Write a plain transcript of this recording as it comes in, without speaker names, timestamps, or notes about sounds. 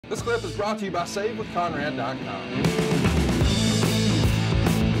This clip is brought to you by SaveWithConrad.com.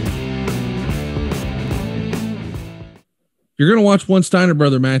 If you're going to watch one Steiner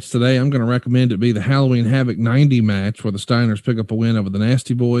Brother match today, I'm going to recommend it be the Halloween Havoc 90 match where the Steiners pick up a win over the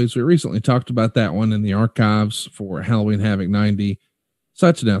Nasty Boys. We recently talked about that one in the archives for Halloween Havoc 90.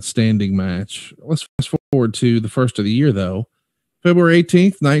 Such an outstanding match. Let's fast forward to the first of the year, though. February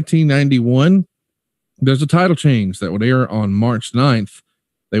 18th, 1991. There's a title change that would air on March 9th.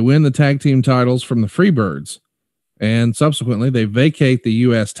 They win the tag team titles from the Freebirds, and subsequently they vacate the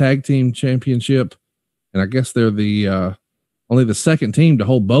U.S. Tag Team Championship. And I guess they're the only the second team to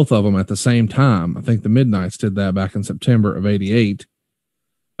hold both of them at the same time. I think the Midnights did that back in September of '88.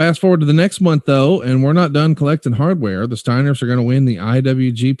 Fast forward to the next month, though, and we're not done collecting hardware. The Steiners are going to win the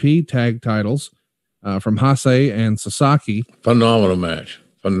IWGP tag titles from Hase and Sasaki. Phenomenal match.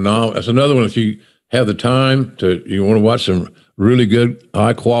 Phenomenal. That's another one. If you have the time you want to watch some really good,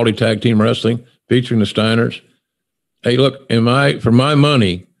 high quality tag team wrestling featuring the Steiners. Hey, look, for my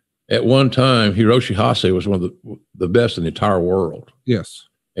money, at one time, Hiroshi Hase was one of the best in the entire world. Yes.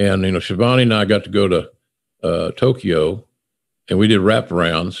 And, Shivani and I got to go to Tokyo, and we did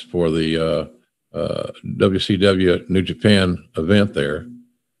wraparounds for the WCW New Japan event there.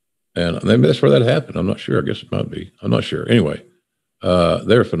 And maybe that's where that happened. I'm not sure. I guess it might be. I'm not sure. Anyway,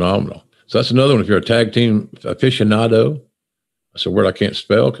 they're phenomenal. So that's another one. If you're a tag team aficionado, that's a word I can't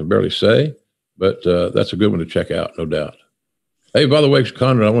spell, can barely say, but that's a good one to check out, no doubt. Hey, by the way,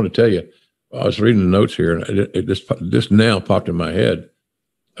 Conrad, I want to tell you, I was reading the notes here, and it just now popped in my head.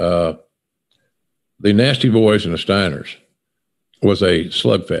 The Nasty Boys and the Steiners was a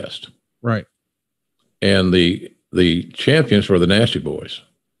slugfest. Right. And the champions were the Nasty Boys.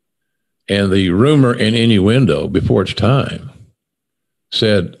 And the rumor and innuendo before its time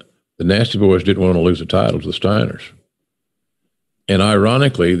said the Nasty Boys didn't want to lose the title to the Steiners. And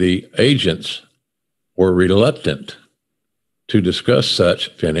ironically, the agents were reluctant to discuss such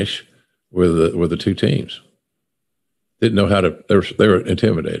finish with the two teams. Didn't know how to, they were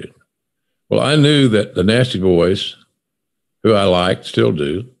intimidated. Well, I knew that the Nasty Boys, who I liked, still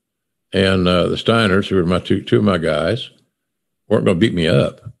do, and the Steiners, who were two of my guys, weren't going to beat me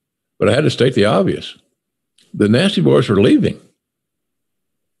up. But I had to state the obvious. The Nasty Boys were leaving.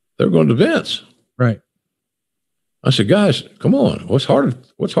 They were going to Vince. Right. I said, guys, come on. What's hard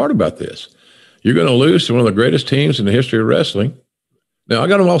about this? You're going to lose to one of the greatest teams in the history of wrestling. Now, I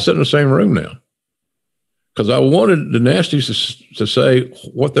got them all sitting in the same room now because I wanted the Nasties to say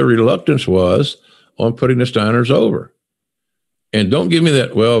what their reluctance was on putting the Steiners over. And don't give me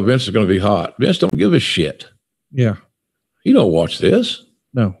that, well, Vince is going to be hot. Vince don't give a shit. Yeah. He don't watch this.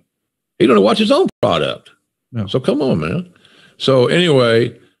 No. He don't watch his own product. No. So come on, man. So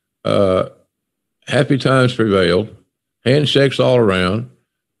anyway, happy times prevailed. Handshakes all around.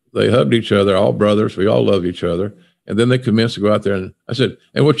 They hugged each other, all brothers. We all love each other. And then they commenced to go out there. And I said,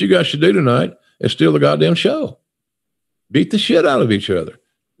 and what you guys should do tonight is steal the goddamn show. Beat the shit out of each other.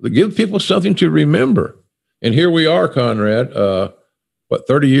 Give people something to remember. And here we are, Conrad,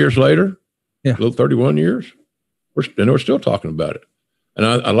 30 years later? Yeah. A little 31 years? We're still talking about it. And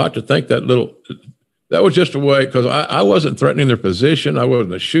I like to think that was just a way, because I wasn't threatening their position. I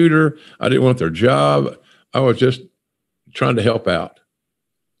wasn't a shooter. I didn't want their job. I was just trying to help out.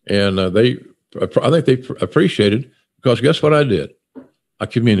 And I think they appreciated, because guess what I did? I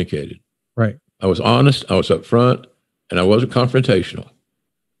communicated. Right. I was honest. I was upfront, and I wasn't confrontational.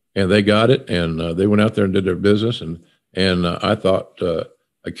 And they got it, and they went out there and did their business. And I thought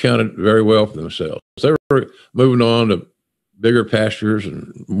accounted very well for themselves. They were moving on to bigger pastures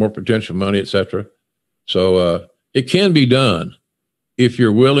and more potential money, et cetera. So it can be done if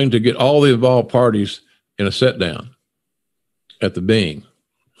you're willing to get all the involved parties in a sit down at the Bing.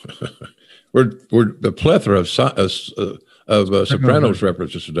 we're the plethora of Sopranos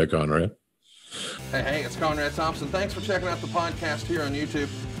references today, Conrad. Hey, it's Conrad Thompson. Thanks for checking out the podcast here on YouTube.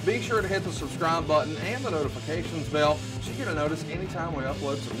 Be sure to hit the subscribe button and the notifications bell so you get a notice anytime we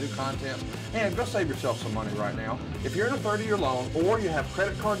upload some new content. And go save yourself some money right now. If you're in a 30-year loan or you have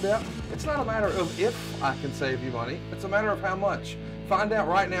credit card debt, it's not a matter of if I can save you money. It's a matter of how much. Find out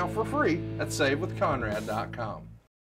right now for free at SaveWithConrad.com.